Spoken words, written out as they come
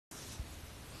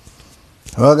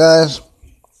Well, guys,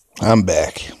 I'm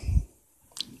back.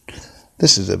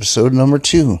 This is episode number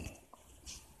 2.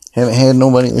 Haven't had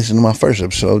nobody listen to my first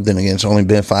episode. Then again, it's only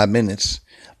been 5 minutes.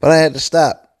 But I had to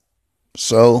stop.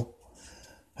 So,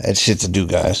 I had shit to do,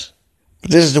 guys.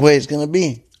 But this is the way it's going to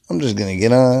be. I'm just going to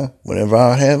get on whenever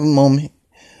I have a moment.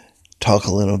 Talk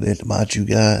a little bit about you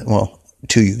guys. Well,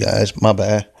 to you guys. My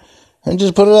bad. And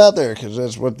just put it out there because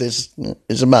that's what this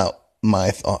is about.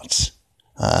 My thoughts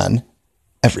on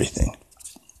everything.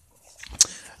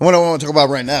 And what I want to talk about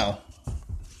right now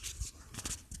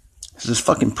is this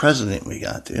fucking president we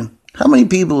got, dude. How many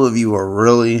people of you are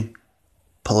really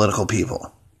political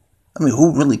people? I mean,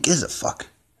 who really gives a fuck,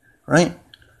 right?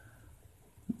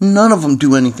 None of them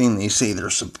do anything they say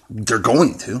they're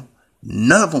going to.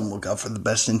 None of them look out for the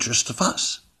best interest of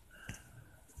us.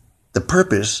 The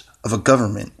purpose of a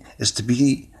government is to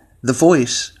be the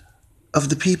voice of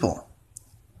the people.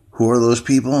 Who are those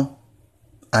people?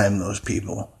 I'm those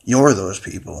people. You're those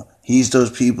people. He's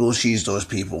those people. She's those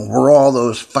people. We're all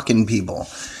those fucking people.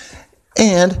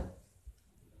 And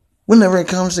whenever it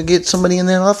comes to get somebody in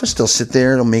that office, they'll sit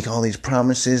there, they'll make all these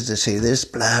promises to say this,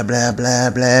 blah, blah, blah,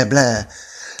 blah, blah,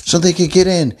 so they could get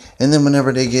in. And then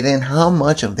whenever they get in, how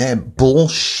much of that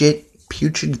bullshit,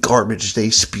 putrid garbage they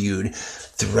spewed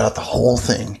throughout the whole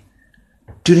thing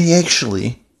do they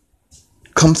actually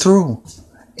come through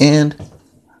and,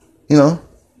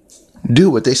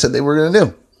 do what they said they were going to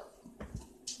do?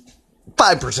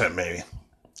 5% maybe.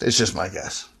 It's just my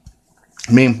guess.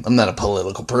 I mean, I'm not a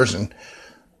political person,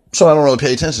 so I don't really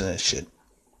pay attention to this shit.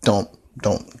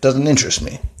 Doesn't interest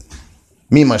me.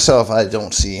 Me, myself, I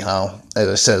don't see how, as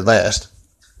I said last,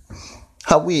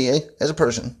 how we, as a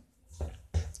person,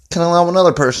 can allow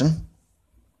another person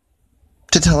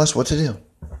to tell us what to do.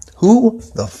 Who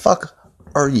the fuck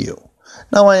are you?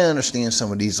 Now, I understand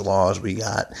some of these laws we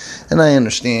got, and I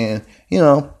understand,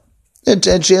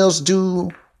 that jails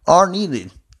are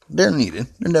needed. They're needed.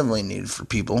 They're definitely needed for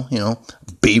people,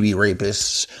 baby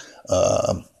rapists,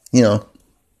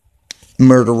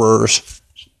 murderers,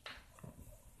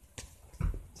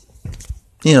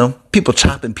 people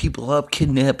chopping people up,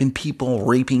 kidnapping people,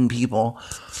 raping people.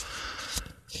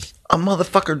 A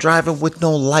motherfucker driving with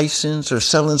no license or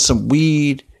selling some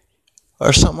weed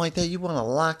or something like that. You want to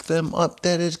lock them up?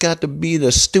 That has got to be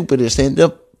the stupidest. And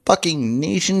the fucking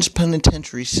nation's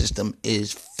penitentiary system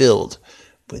is filled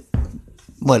with,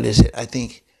 what is it? I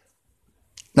think,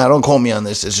 now don't quote me on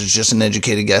this. This is just an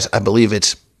educated guess. I believe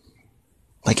it's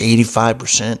like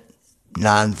 85%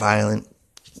 non-violent,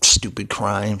 stupid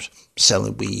crimes,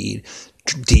 selling weed,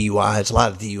 DUIs, a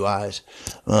lot of DUIs,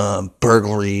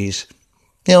 burglaries,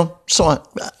 so on.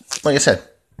 Like I said,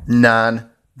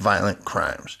 non-violent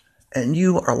crimes. And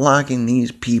you are locking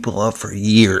these people up for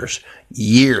years.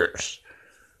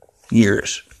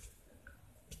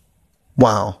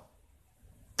 Wow.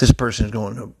 This person is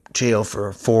going to jail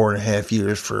for 4.5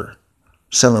 years for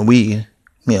selling weed.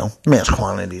 Mass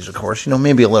quantities, of course.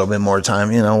 Maybe a little bit more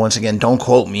time. Once again, don't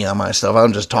quote me on my stuff.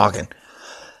 I'm just talking.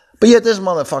 But yet this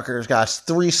motherfucker's got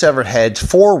 3 severed heads,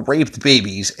 4 raped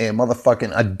babies, and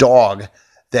motherfucking a dog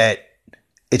that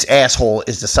its asshole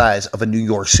is the size of a New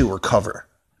York sewer cover.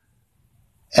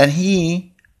 And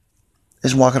he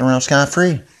is walking around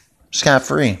scot-free.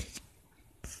 Scot-free.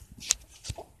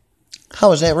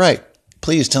 How is that right?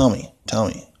 Please tell me.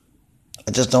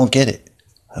 I just don't get it.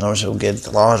 I don't get it.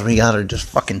 The laws we got are just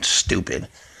fucking stupid.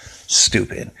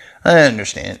 Stupid. I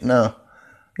understand. No.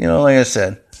 Like I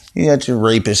said, you got your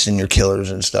rapists and your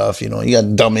killers and stuff. You got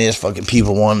dumbass fucking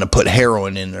people wanting to put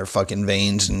heroin in their fucking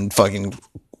veins and fucking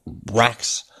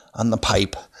rocks on the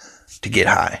pipe to get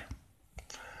high.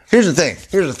 Here's the thing.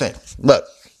 Look,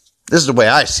 this is the way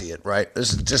I see it, right?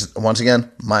 This is just, once again,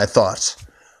 my thoughts.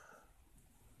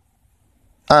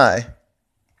 I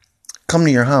come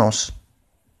to your house,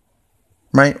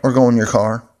 right? Or go in your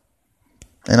car,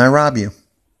 and I rob you,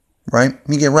 right?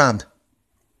 You get robbed.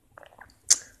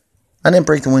 I didn't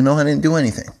break the window. I didn't do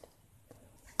anything.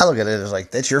 I look at it as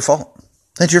like, that's your fault.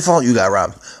 That's your fault you got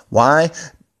robbed. Why?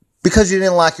 Because you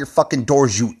didn't lock your fucking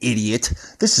doors, you idiot.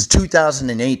 This is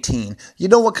 2018. You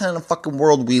know what kind of fucking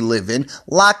world we live in.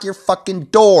 Lock your fucking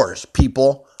doors,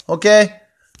 people. Okay?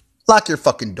 Lock your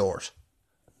fucking doors.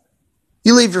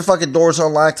 You leave your fucking doors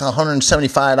unlocked,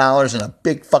 $175 and a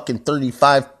big fucking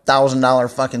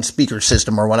 $35,000 fucking speaker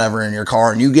system or whatever in your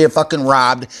car, and you get fucking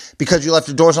robbed because you left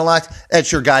your doors unlocked.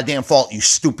 That's your goddamn fault, you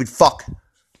stupid fuck.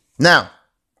 Now,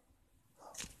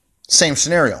 same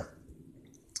scenario.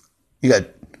 You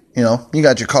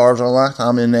got your cars unlocked.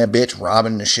 I'm in that bitch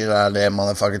robbing the shit out of that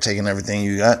motherfucker, taking everything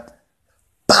you got.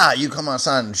 Bah, you come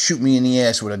outside and shoot me in the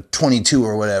ass with a 22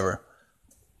 or whatever.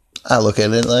 I look at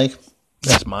it like,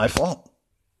 that's my fault.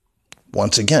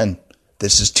 once again,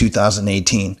 this is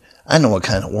 2018. I know what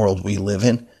kind of world we live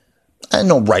in. I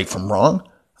know right from wrong.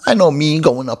 I know me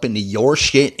going up into your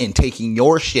shit and taking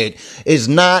your shit is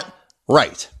not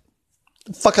right.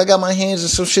 The fuck, I got my hands in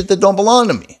some shit that don't belong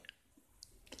to me.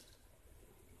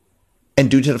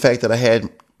 And due to the fact that I had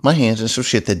my hands in some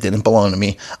shit that didn't belong to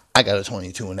me, I got a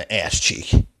 22 in the ass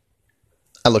cheek.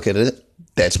 I look at it,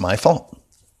 that's my fault.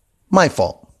 My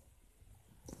fault.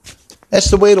 That's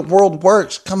the way the world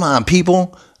works. Come on,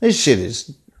 people. This shit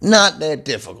is not that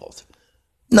difficult.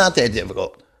 Not that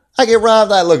difficult. I get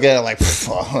robbed, I look at it like,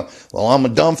 well, I'm a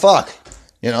dumb fuck.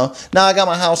 You know? Now I got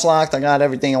my house locked, I got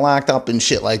everything locked up and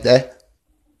shit like that.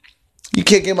 You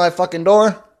kick in my fucking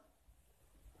door?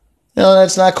 You know,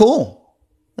 that's not cool.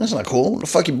 That's not cool. What the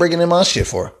fuck you breaking in my shit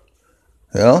for?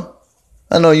 You know?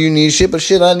 I know you need shit, but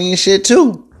shit, I need shit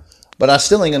too. But I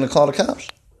still ain't gonna call the cops.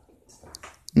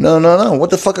 No. What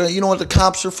the fuck you know what the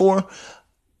cops are for?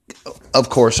 Of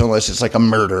course, unless it's like a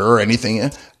murder or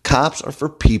anything. Cops are for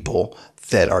people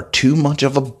that are too much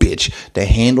of a bitch to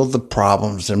handle the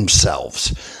problems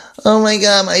themselves. Oh my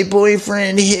God, my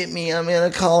boyfriend hit me. I'm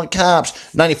gonna call the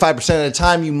cops. 95% of the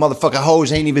time, you motherfucking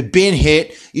hoes ain't even been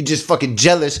hit. You just fucking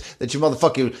jealous that your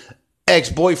motherfucking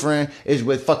ex-boyfriend is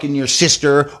with fucking your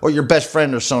sister or your best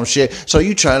friend or some shit. So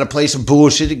you trying to play some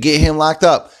bullshit to get him locked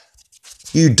up.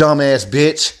 You dumbass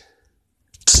bitch.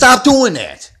 Stop doing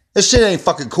that. This shit ain't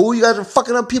fucking cool. You guys are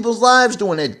fucking up people's lives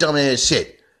doing that dumbass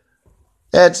shit.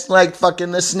 That's like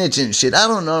fucking the snitching shit. I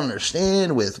don't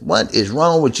understand with what is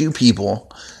wrong with you people.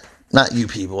 Not you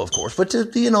people, of course, but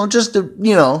just, just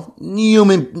the,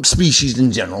 human species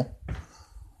in general.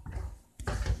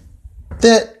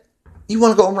 That you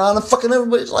want to go around and fucking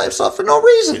everybody's lives up for no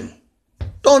reason.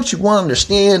 Don't you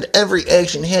understand every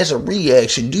action has a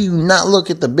reaction? Do you not look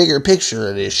at the bigger picture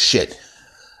of this shit?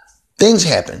 Things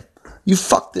happen. You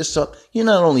fuck this up. You're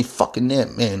not only fucking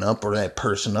that man up or that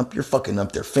person up. You're fucking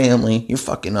up their family. You're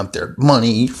fucking up their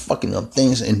money. You're fucking up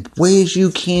things in ways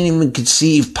you can't even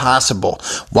conceive possible.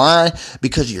 Why?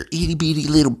 Because your itty bitty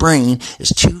little brain is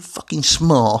too fucking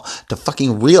small to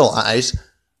fucking realize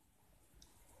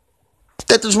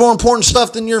that there's more important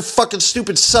stuff than your fucking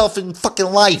stupid self and fucking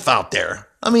life out there.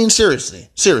 I mean, seriously.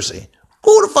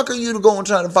 Who the fuck are you to go and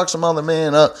try to fuck some other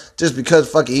man up just because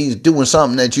fucking he's doing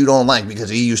something that you don't like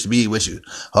because he used to be with you?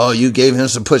 Oh, you gave him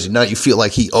some pussy. Now you feel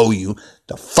like he owe you.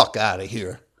 The fuck out of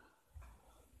here.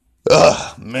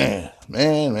 Ugh, man.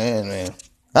 I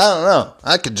don't know.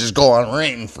 I could just go on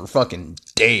ranting for fucking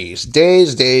days.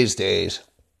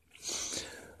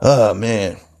 Oh,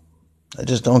 man. I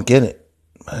just don't get it.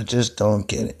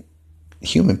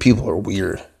 Human people are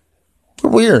weird.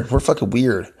 We're weird. We're fucking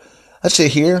weird. I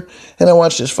sit here and I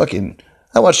watch shit on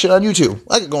YouTube.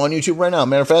 I could go on YouTube right now.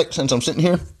 Matter of fact, since I'm sitting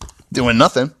here doing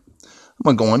nothing, I'm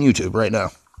going to go on YouTube right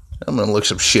now. I'm going to look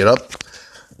some shit up.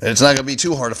 And it's not going to be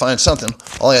too hard to find something.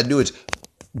 All I got to do is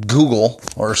Google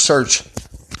or search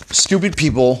stupid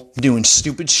people doing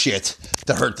stupid shit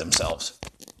to hurt themselves.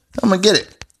 I'm going to get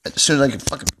it. As soon as I can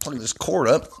fucking plug this cord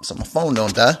up so my phone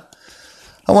don't die.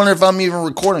 I wonder if I'm even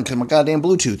recording because my goddamn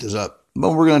Bluetooth is up.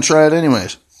 But we're going to try it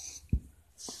anyways.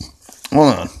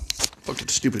 Hold on. Fucking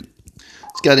stupid.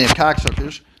 These goddamn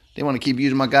cocksuckers. They want to keep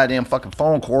using my goddamn fucking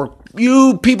phone cord.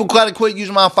 You people gotta quit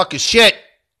using my fucking shit.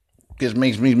 Because it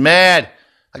makes me mad.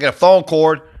 I got a phone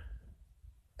cord.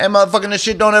 And motherfucking this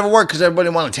shit don't ever work because everybody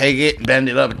want to take it and bend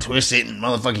it up and twist it and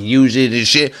motherfucking use it and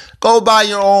shit. Go buy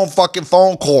your own fucking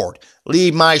phone cord.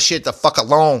 Leave my shit the fuck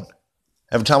alone.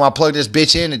 Every time I plug this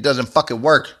bitch in, it doesn't fucking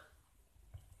work.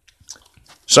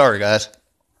 Sorry, guys.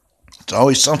 It's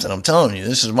always something, I'm telling you.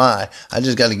 This is why I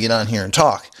just got to get on here and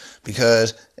talk.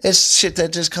 Because it's shit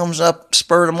that just comes up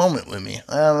spur of the moment with me.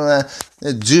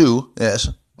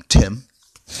 Tim.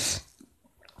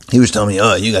 He was telling me,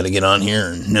 oh, you got to get on here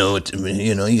and know it.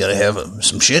 You got to have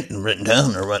some shit written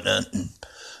down or whatnot. And,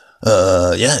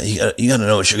 you got to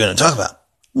know what you're going to talk about.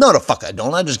 No, the fuck I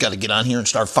don't. I just got to get on here and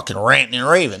start fucking ranting and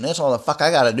raving. That's all the fuck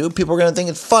I got to do. People are going to think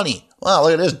it's funny. Wow,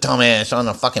 look at this dumbass on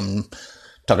the fucking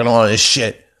talking all this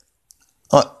shit.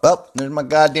 Oh, well, there's my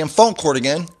goddamn phone cord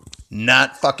again.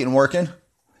 Not fucking working.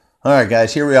 All right,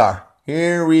 guys, here we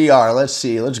are. Let's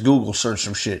see. Let's Google search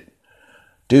some shit.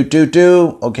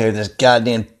 Okay, this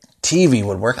goddamn TV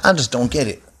would work. I just don't get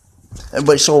it.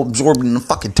 Everybody's so absorbed in the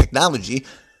fucking technology.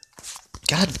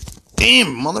 God damn,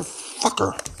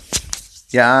 motherfucker.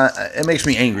 Yeah, it makes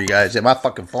me angry, guys. If my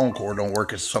fucking phone cord don't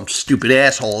work, it's some stupid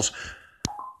assholes.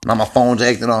 Now my phone's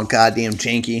acting all goddamn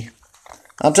janky.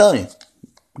 I'm telling you.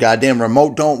 Goddamn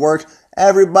remote don't work.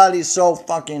 Everybody's so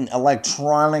fucking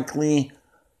electronically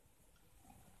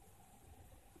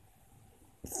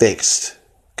fixed.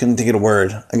 couldn't think of the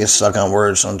word. I get stuck on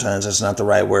words sometimes. That's not the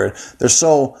right word. They're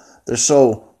so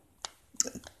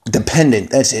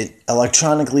dependent. That's it.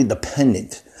 Electronically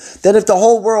dependent. That if the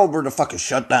whole world were to fucking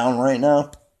shut down right now,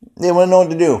 they wouldn't know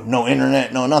what to do. No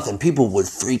internet, no nothing. People would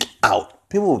freak out.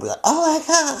 People would be like, oh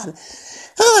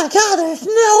my God, there's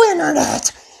no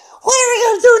internet. What are we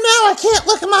going to do now? I can't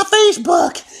look at my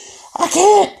Facebook.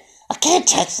 I can't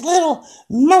text little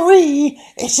Marie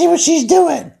and see what she's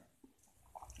doing.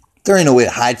 There ain't no way to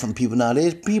hide from people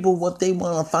nowadays. People, what they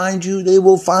want to find you, they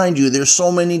will find you. There's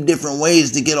so many different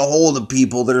ways to get a hold of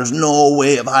people. There's no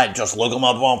way of hiding. Just look them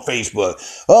up on Facebook.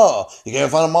 Oh, you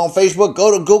can't find them on Facebook?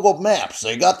 Go to Google Maps.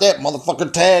 They got that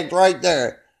motherfucker tagged right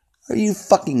there. Are you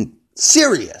fucking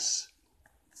serious?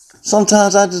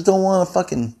 Sometimes I just don't want to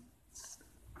fucking...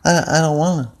 I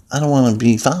don't want to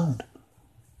be found.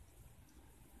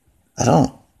 I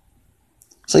don't.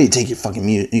 So you take your fucking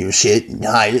your shit and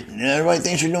hide it, and everybody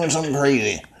thinks you're doing something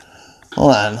crazy.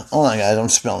 Hold on, guys. I'm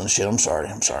spelling shit. I'm sorry.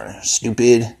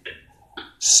 Stupid.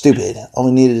 All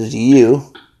we needed is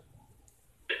you.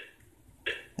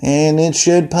 And it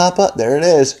should pop up. There it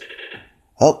is.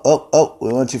 Oh,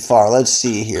 we went too far. Let's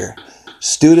see here.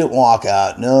 Student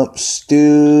walkout. Nope.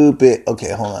 Stupid.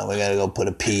 Okay, hold on. We gotta go put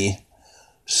a P.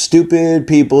 Stupid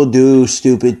people do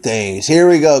stupid things. Here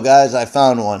we go, guys. I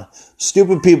found one.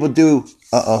 Stupid people do...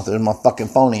 there's my fucking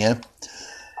phone again.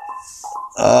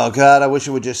 Oh, God, I wish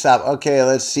it would just stop. Okay,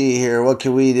 let's see here. What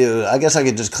can we do? I guess I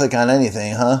could just click on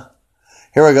anything, huh?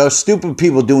 Here we go. Stupid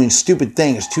people doing stupid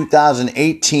things.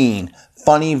 2018.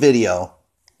 Funny video.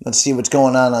 Let's see what's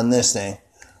going on this thing.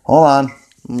 Hold on.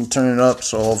 I'm going to turn it up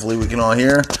so hopefully we can all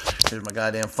hear. Here's my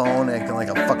goddamn phone acting like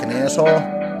a fucking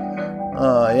asshole.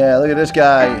 Oh, yeah, look at this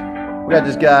guy. We got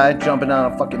this guy jumping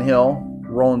down a fucking hill,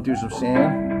 rolling through some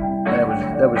sand.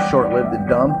 That was short-lived and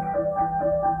dumb.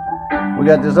 We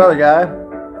got this other guy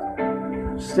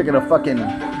sticking a fucking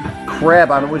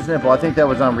crab on his nipple. I think that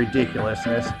was on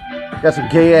Ridiculousness. Got some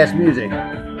gay-ass music.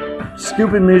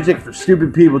 Stupid music for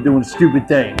stupid people doing stupid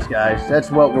things, guys.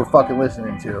 That's what we're fucking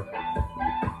listening to.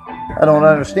 I don't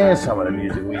understand some of the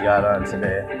music we got on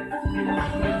today.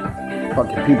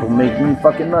 Fucking people make me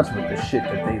fucking nuts with the shit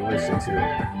that they listen to.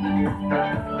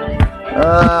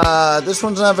 This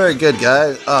one's not very good,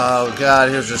 guys. Oh, God,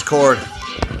 here's this chord.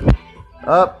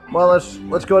 Well,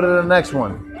 let's go to the next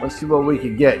one. Let's see what we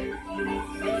can get.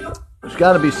 There's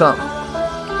got to be something.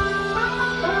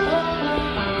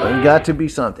 There's got to be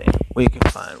something we can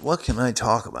find. What can I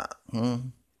talk about? I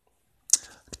can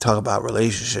talk about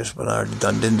relationships, but I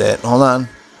already did that. Hold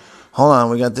on.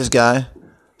 We got this guy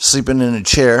sleeping in a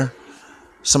chair.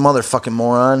 Some other fucking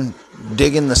moron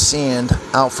digging the sand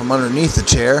out from underneath the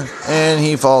chair, and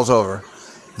he falls over.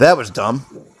 That was dumb.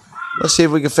 Let's see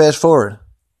if we can fast forward.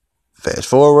 Fast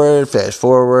forward.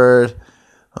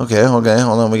 Okay, hold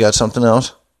on. We got something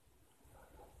else.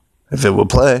 If it will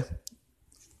play.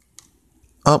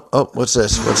 Oh, what's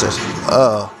this?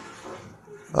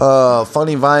 Oh,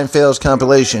 funny Vine fails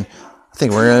compilation. I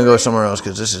think we're going to go somewhere else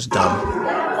because this is dumb.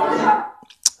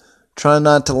 Try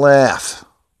not to laugh.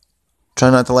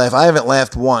 I haven't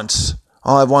laughed once.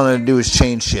 All I wanted to do is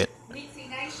change shit.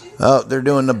 Oh, they're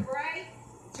doing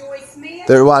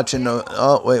They're watching the...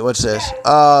 Oh, wait, what's this?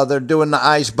 They're doing the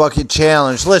ice bucket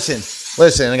challenge.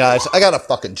 Listen, guys. I got a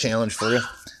fucking challenge for you.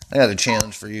 I got a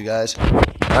challenge for you guys.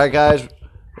 Alright, guys.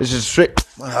 This is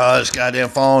this goddamn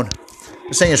phone.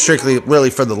 This thing is strictly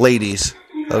really for the ladies.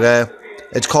 Okay?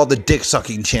 It's called the dick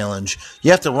sucking challenge.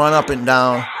 You have to run up and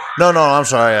down. No, I'm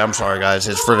sorry, guys.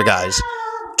 It's for the guys.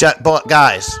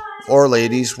 Guys or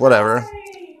ladies, whatever.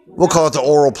 We'll call it the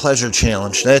oral pleasure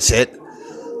challenge. That's it.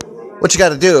 What you got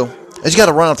to do is you got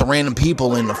to run up to random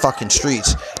people in the fucking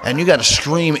streets and you got to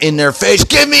scream in their face,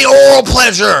 "Give me oral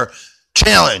pleasure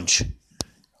challenge."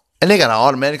 And they got to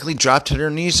automatically drop to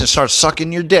their knees and start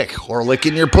sucking your dick or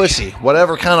licking your pussy.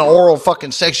 Whatever kind of oral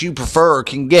fucking sex you prefer or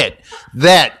can get.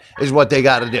 That is what they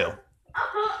got to do.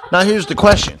 Now here's the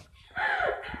question.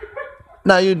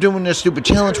 Now you're doing this stupid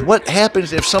challenge. What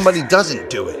happens if somebody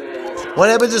doesn't do it? What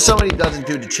happens if somebody doesn't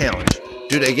do the challenge?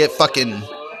 Do they get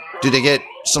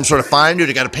some sort of fine? Do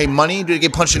they got to pay money? Do they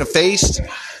get punched in the face?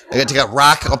 They got to take a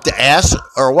rock up the ass?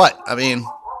 Or what? I mean,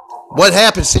 what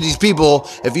happens to these people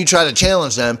if you try to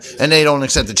challenge them and they don't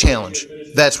accept the challenge?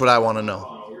 That's what I want to know.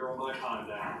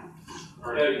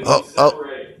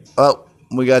 Oh,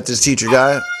 we got this teacher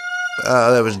guy.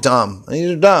 That was dumb.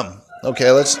 These are dumb. Okay,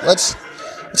 let's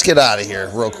get out of here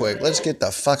real quick. Let's get the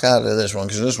fuck out of this one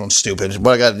because this one's stupid.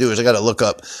 What I got to do is I got to look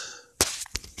up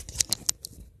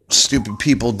stupid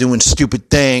people doing stupid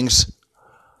things.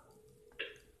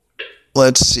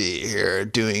 Let's see here.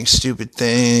 Doing stupid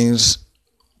things.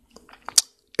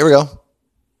 Here we go.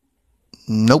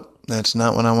 Nope, that's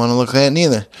not what I want to look at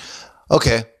neither.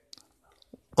 Okay,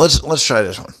 let's try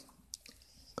this one.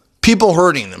 People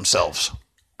hurting themselves.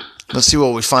 Let's see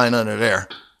what we find under there.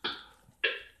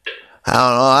 I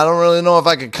don't know. I don't really know if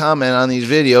I could comment on these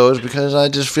videos because I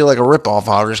just feel like a ripoff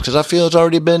artist because I feel it's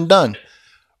already been done.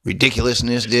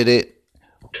 Ridiculousness did it.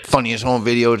 Funniest Home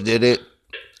Videos did it.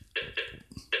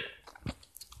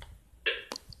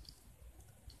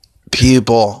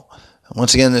 People.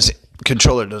 Once again, this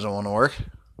controller doesn't want to work.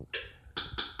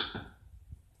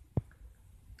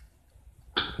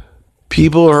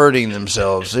 People hurting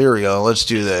themselves. Here we go. Let's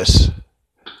do this.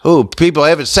 Oh, people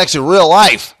having sex in real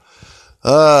life.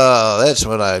 Oh, that's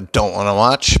what I don't want to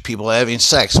watch. People having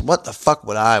sex. What the fuck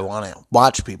would I want to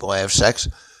watch people have sex?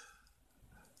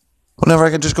 Whenever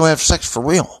I could just go have sex for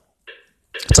real.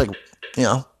 It's like,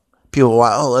 people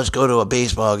want, let's go to a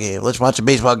baseball game. Let's watch a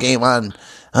baseball game on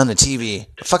the TV.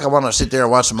 The fuck I want to sit there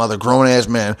and watch some other grown-ass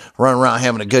man run around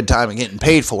having a good time and getting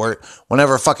paid for it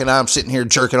whenever fucking I'm sitting here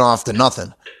jerking off to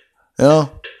nothing.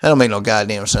 That don't make no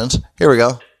goddamn sense. Here we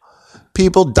go.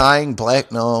 People dying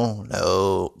black.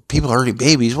 No. People hurting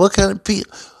babies. What kind of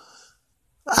people?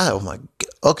 Oh my God.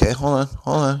 Okay, hold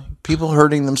on. People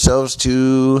hurting themselves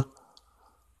to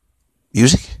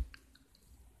music?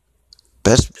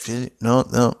 Best video?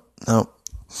 No.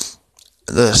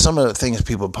 Some of the things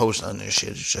people post on this shit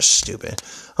is just stupid.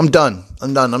 I'm done.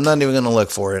 I'm not even going to look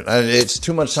for it. It's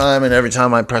too much time, and every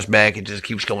time I press back, it just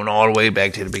keeps going all the way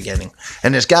back to the beginning.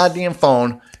 And this goddamn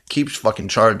phone keeps fucking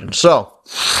charging. So,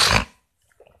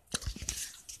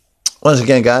 once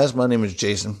again, guys, my name is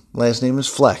Jason. Last name is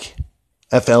Fleck.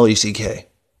 F-L-E-C-K.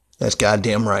 That's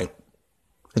goddamn right.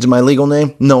 Is it my legal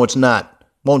name? No, it's not.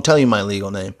 Won't tell you my legal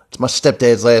name. It's my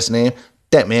stepdad's last name.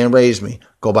 That man raised me.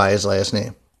 Go by his last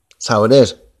name. That's how it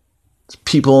is. It's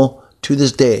people to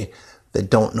this day that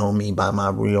don't know me by my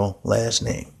real last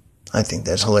name. I think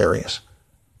that's hilarious.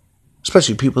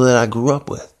 Especially people that I grew up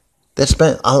with. That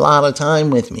spent a lot of time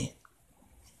with me.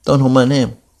 Don't know my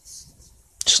name.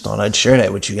 Just thought I'd share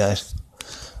that with you guys.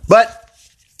 But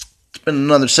it's been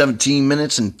another 17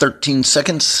 minutes and 13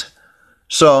 seconds.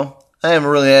 So I haven't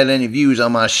really had any views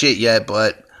on my shit yet,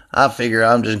 but I figure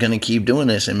I'm just going to keep doing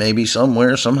this, and maybe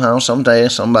somewhere, somehow, someday,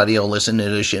 somebody will listen to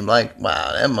this shit and be like,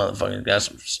 wow, that motherfucker got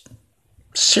some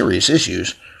serious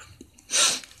issues.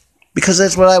 Because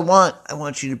that's what I want. I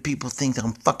want you to people think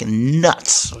I'm fucking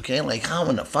nuts, okay? Like, how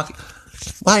in the fuck?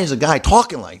 Why is a guy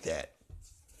talking like that?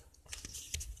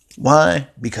 Why?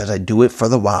 Because I do it for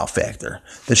the wow factor.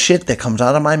 The shit that comes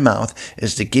out of my mouth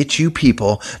is to get you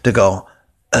people to go,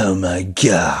 oh my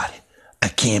God, I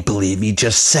can't believe he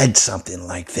just said something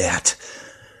like that.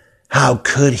 How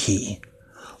could he?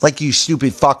 Like, you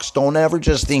stupid fucks don't ever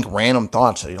just think random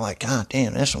thoughts. You're like, God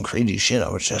damn, that's some crazy shit I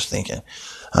was just thinking.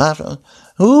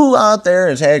 Who out there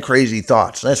has had crazy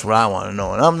thoughts? That's what I want to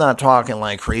know. And I'm not talking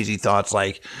like crazy thoughts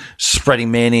like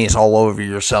spreading mayonnaise all over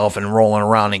yourself and rolling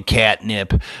around in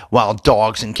catnip while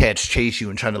dogs and cats chase you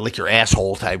and try to lick your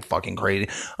asshole type fucking crazy.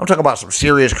 I'm talking about some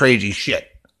serious crazy shit.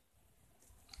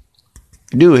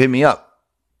 If you do, hit me up.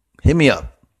 Hit me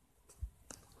up.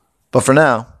 But for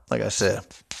now, like I said,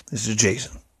 this is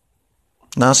Jason.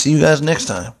 And I'll see you guys next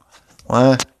time.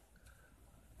 Why?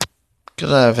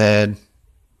 Because I've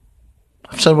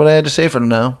said what I had to say for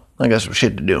now. I got some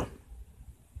shit to do.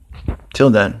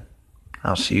 Till then,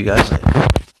 I'll see you guys later.